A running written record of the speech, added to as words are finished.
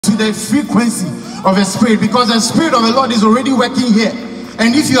to the frequency of the Spirit, because the Spirit of the Lord is already working here.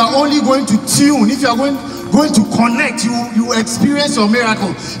 And if you are only going to tune, if you are going to connect, you experience your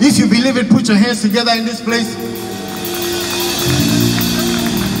miracle. If you believe it, put your hands together in this place.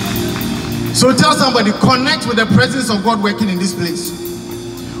 So tell somebody, connect with the presence of God working in this place.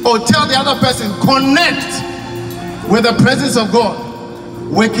 Or tell the other person, connect with the presence of God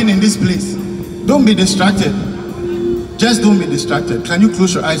working in this place. Don't be distracted. Just don't be distracted. Can you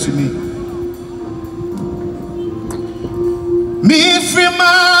close your eyes with me? Mi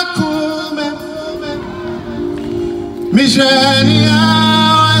frimakume, mi genia,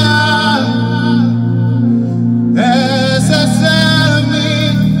 esesemi,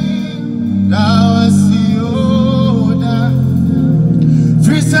 dawasioda,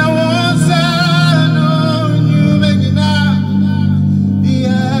 frisa wonsano, nyumegina,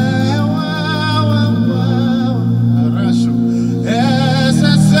 arasho,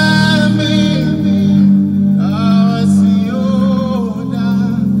 esesemi, dawasioda,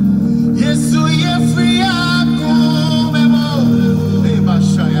 Yesu yefria kumemo,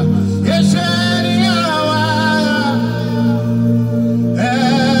 lebashaya, yeshenia waya,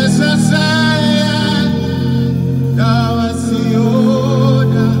 esesaya,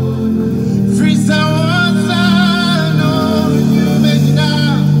 dawasioda, frisa wonsano, nyumegina,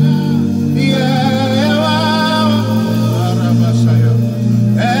 yewa, arabashaya,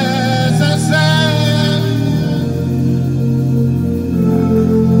 esesaya.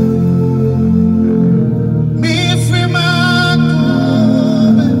 Mi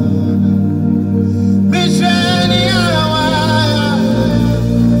frimakume, mi genia waya,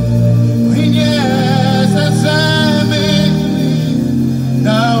 winye sesemi,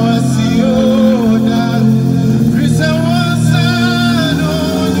 dawasioda, frisa wonsano,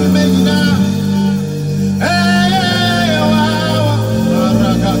 nyumegina, ewa,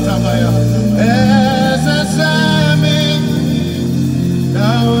 arakatabaya, sesemi,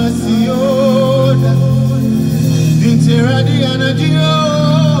 dawasioda, intiradi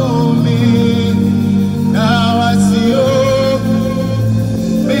anadiomi, dawasio,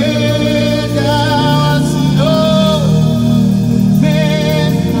 me dawasio,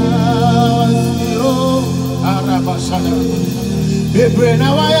 arabashana, bebrena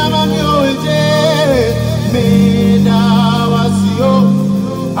waya mamio eje, me dawasio,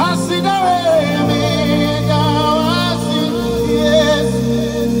 asidawe, me dawasio, yes,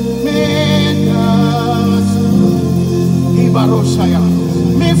 me dawasio. Ibaroshaya.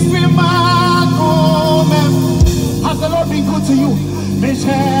 Mi frimakume. Has the Lord been good to you? Mi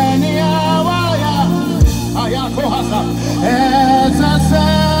genia waya, ayakohasa,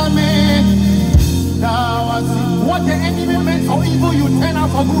 esesemi, dawasi. What the enemy meant for evil, you turn out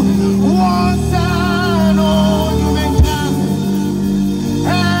for good. Wonsano, you make now.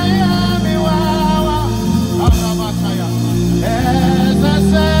 Eyami wawa, arabashaya,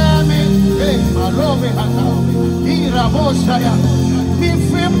 esesemi, marobe hata, iraboshaya. Mi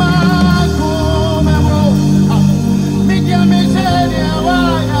frimakume, mi genia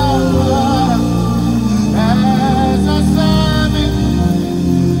waya, esesemi,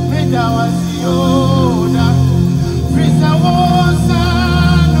 mi dawasioda, frisa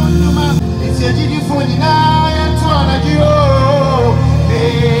wonsano, nyuma, isejidifuni na yetu anajio, mi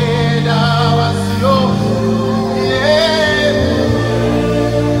dawasio, yeah.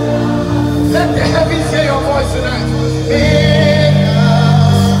 Let the heavens hear your voice tonight.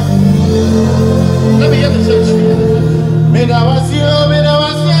 Let me hear the church. Me dawasio,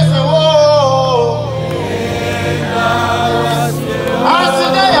 say, whoa.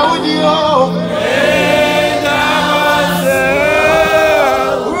 Asida Yahudio.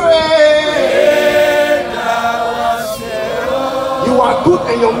 You are good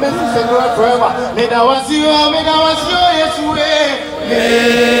and your mercy endure forever. Me dawasio, Yesu. Me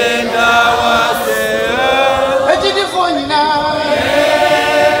dawasio. Ejidifoni na.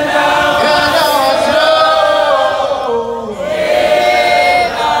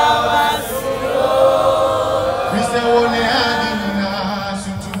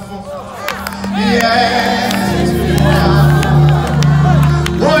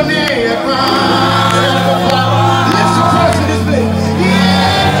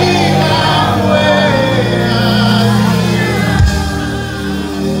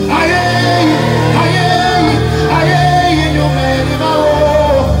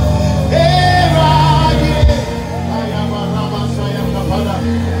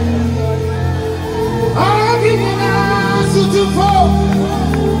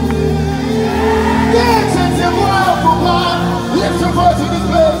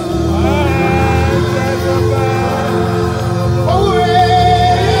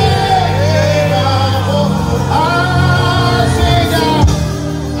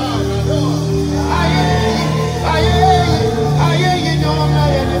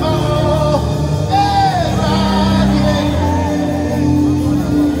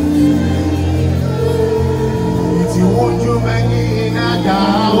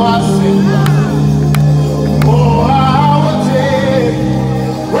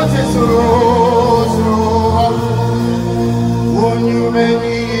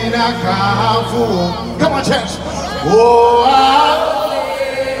 Come on, church. Oh,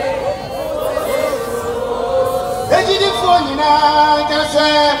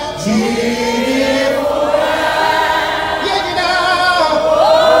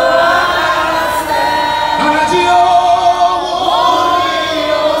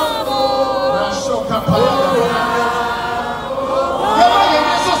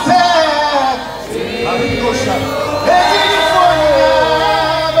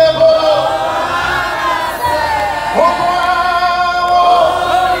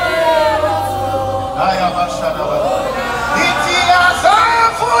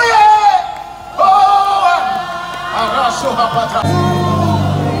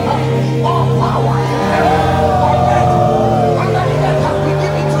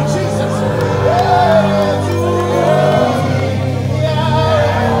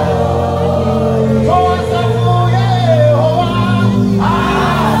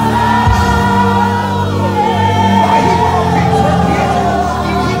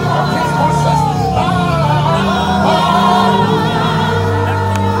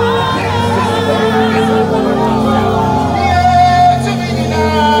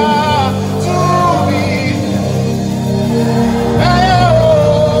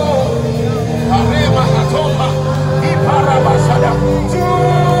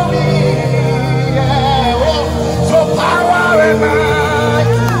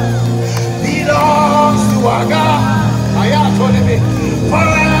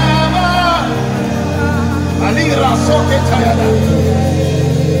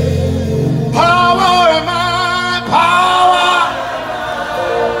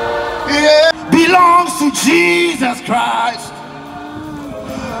 belongs to Jesus Christ.